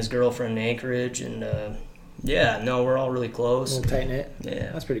Andrew and his girlfriend in Anchorage, and we're all really close. A little tight knit.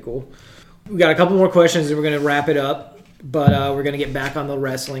 Yeah, that's pretty cool. We got a couple more questions, and we're gonna wrap it up. But we're going to get back on the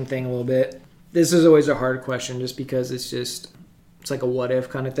wrestling thing a little bit. This is always a hard question just because it's like a what-if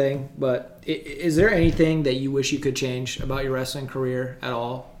kind of thing. But is there anything that you wish you could change about your wrestling career at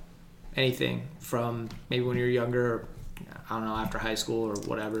all? Anything from maybe when you were younger or, I don't know, after high school or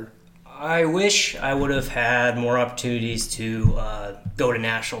whatever? I wish I would have had more opportunities to go to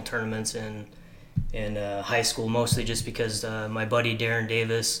national tournaments in high school, mostly just because my buddy Darren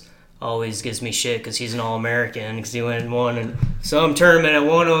Davis always gives me shit because he's an All-American, because he went and won some tournament at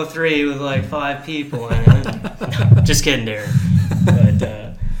 103 with like 5 people in it. Just kidding, Darren.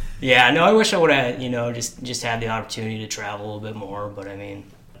 But I wish I would have, just had the opportunity to travel a little bit more. But I mean,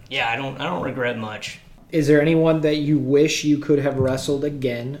 I don't regret much. Is there anyone that you wish you could have wrestled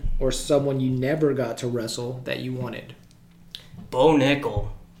again, or someone you never got to wrestle that you wanted? Bo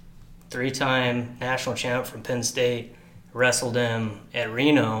Nickel, 3-time national champ from Penn State, wrestled him at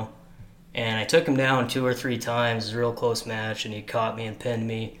Reno. And I took him down 2 or 3 times. It was a real close match, and he caught me and pinned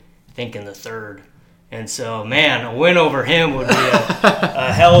me, I think, in the 3rd. And so, man, a win over him would be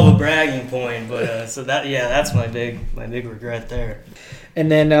a hell of a bragging point. But that's my big regret there. And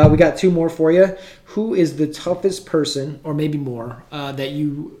then we got 2 more for you. Who is the toughest person, or maybe more, that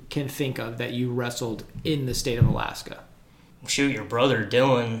you can think of that you wrestled in the state of Alaska? Shoot, your brother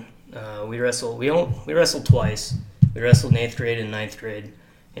Dylan. We wrestled twice. We wrestled in 8th grade and 9th grade.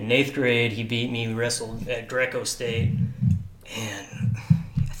 In 8th grade, he beat me. We wrestled at Greco State, and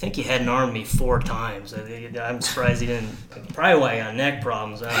I think he hadn't armed me 4 times. I'm surprised he didn't. Probably why he got neck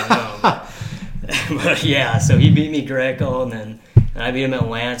problems. I don't know. But so he beat me Greco, and then I beat him at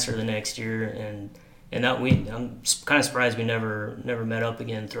Lancer the next year, and I'm kind of surprised we never met up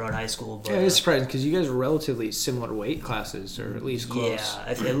again throughout high school. But, it's surprising because you guys were relatively similar weight classes, or at least close. Yeah,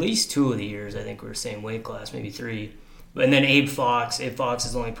 at least 2 of the years I think we were the same weight class, maybe 3. And then Abe Fox. Abe Fox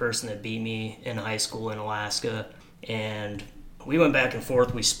is the only person that beat me in high school in Alaska. And we went back and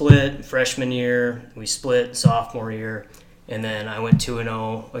forth. We split freshman year. We split sophomore year. And then I went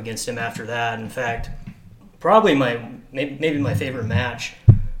 2-0 against him after that. In fact, probably maybe my favorite match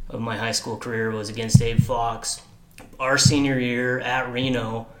of my high school career was against Abe Fox. Our senior year at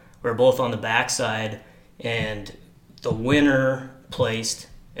Reno, we were both on the backside. And the winner placed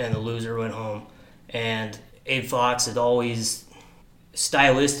and the loser went home. And Abe Fox is always,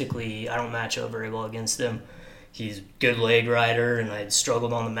 stylistically, I don't match up very well against him. He's a good leg rider, and I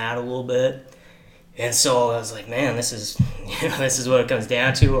struggled on the mat a little bit. And so I was like, man, this is what it comes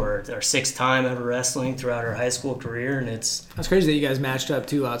down to, our 6th time ever wrestling throughout our high school career. And that's crazy that you guys matched up,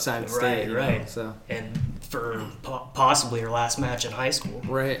 too, outside the state. Right. So. And for possibly our last match in high school.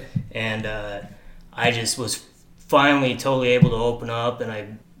 Right. And I just was finally totally able to open up, and I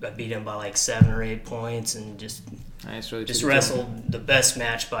beat him by like 7 or 8 points, and just wrestled the best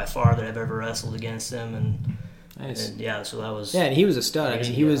match by far that I've ever wrestled against him. And so that was... Yeah, and he was a stud. I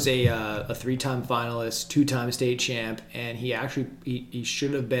mean, he was a 3-time finalist, 2-time state champ, and he actually he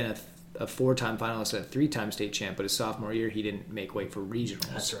should have been a 4-time finalist and a 3-time state champ, but his sophomore year he didn't make weight for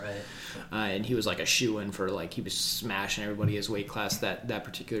regionals. That's right. And he was like a shoo-in for, like, he was smashing everybody his weight class that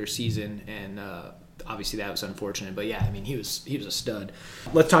particular season, and obviously that was unfortunate, but yeah, I mean, he was a stud.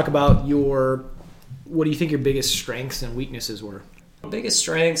 Let's talk about what do you think your biggest strengths and weaknesses were? Biggest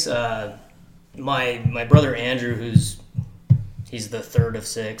strengths, my brother Andrew, he's the 3rd of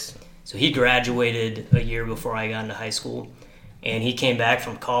 6, so he graduated a year before I got into high school, and he came back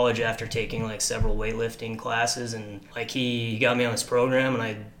from college after taking like several weightlifting classes, and like he got me on this program,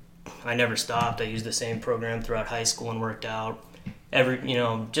 and I never stopped. I used the same program throughout high school and worked out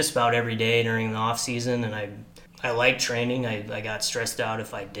just about every day during the off season, and I liked training. I got stressed out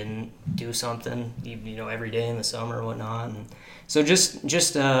if I didn't do something, every day in the summer and whatnot. And so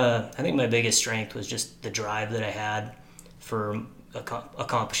I think my biggest strength was just the drive that I had for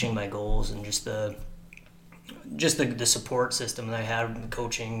accomplishing my goals, and just the support system that I had,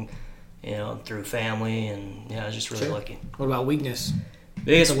 coaching, through family, and I was just really lucky. What about weakness?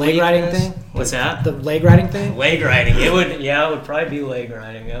 Biggest the leg riding thing? What's that? The leg riding thing? Leg riding. It would probably be leg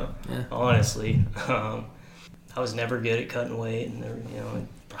riding, honestly. I was never good at cutting weight, and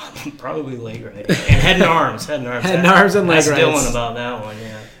probably leg riding. And head and arms. Head and arms and leg rides. That's Dylan about that one,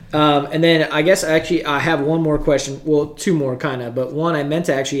 yeah. And then I guess actually I have one more question. Well, 2 more kind of, but one I meant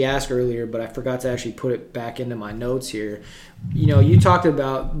to actually ask earlier, but I forgot to actually put it back into my notes here. You talked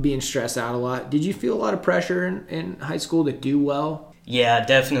about being stressed out a lot. Did you feel a lot of pressure in high school to do well? Yeah,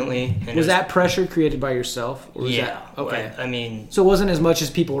 definitely. And was that pressure created by yourself? Or was okay. I mean... So it wasn't as much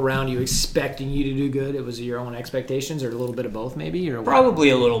as people around you expecting you to do good? It was your own expectations, or a little bit of both maybe? Or probably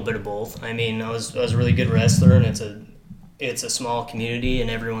a little bit of both. I mean, I was a really good wrestler, and it's a small community,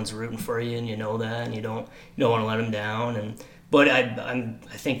 and everyone's rooting for you, and you know that, and you don't want to let them down. But I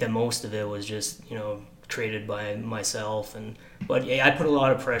think that most of it was just, created by myself. But yeah, I put a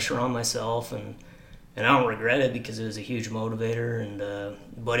lot of pressure on myself, and and I don't regret it because it was a huge motivator. And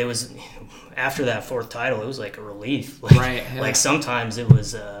but it was after that 4th title, it was like a relief. Like, right. Yeah. Like sometimes it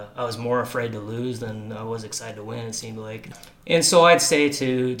was I was more afraid to lose than I was excited to win. It seemed like, and so I'd say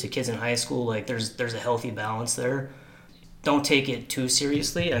to kids in high school, like there's a healthy balance there. Don't take it too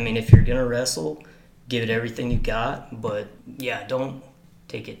seriously. I mean, if you're gonna wrestle, give it everything you got. But yeah, don't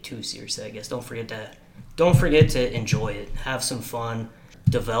take it too seriously. I guess don't forget to enjoy it. Have some fun.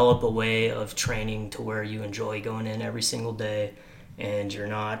 Develop a way of training to where you enjoy going in every single day, and you're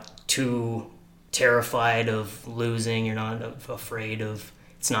not too terrified of losing. You're not afraid of.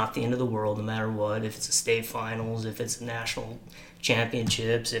 It's not the end of the world, no matter what. If it's a state finals, if it's national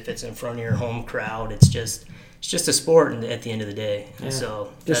championships, if it's in front of your home crowd, it's just a sport at the end of the day. Yeah. And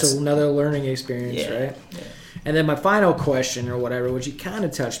so just another learning experience, right? Yeah. And then my final question or whatever, which you kind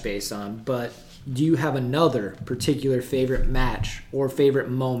of touched base on, but do you have another particular favorite match or favorite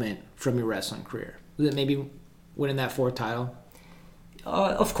moment from your wrestling career? Was it maybe winning that 4th title?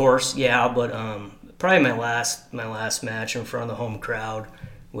 Of course, yeah, but probably my last match in front of the home crowd,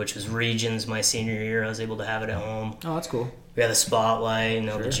 which was Regions my senior year. I was able to have it at home. Oh, that's cool. We had a spotlight,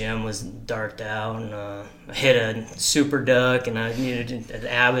 Sure. The gym was darked out, and I hit a super duck, and I needed an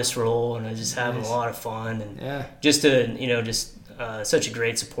Abyss roll, and I was just having a lot of fun, and Yeah. just such a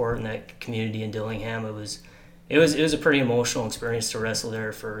great support in that community in Dillingham. It was a pretty emotional experience to wrestle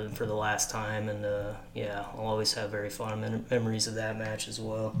there for the last time, and I'll always have very fond memories of that match as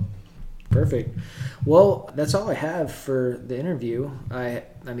well. Perfect. Well, that's all I have for the interview. I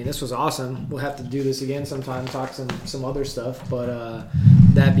mean, this was awesome. We'll have to do this again sometime, talk some other stuff. But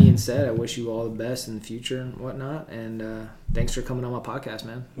that being said, I wish you all the best in the future and whatnot. And thanks for coming on my podcast,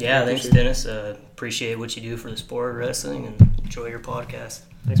 man. Yeah, thanks, Dennis. Appreciate what you do for the sport of wrestling, and enjoy your podcast.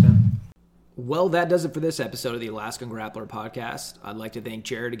 Thanks, man. Well, that does it for this episode of the Alaskan Grappler Podcast. I'd like to thank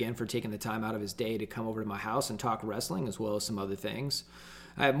Jared again for taking the time out of his day to come over to my house and talk wrestling as well as some other things.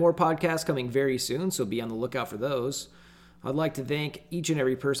 I have more podcasts coming very soon, so be on the lookout for those. I'd like to thank each and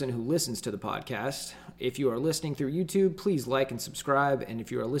every person who listens to the podcast. If you are listening through YouTube, please like and subscribe. And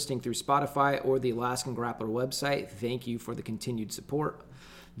if you are listening through Spotify or the Alaskan Grappler website, thank you for the continued support.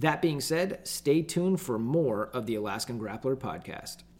 That being said, stay tuned for more of the Alaskan Grappler Podcast.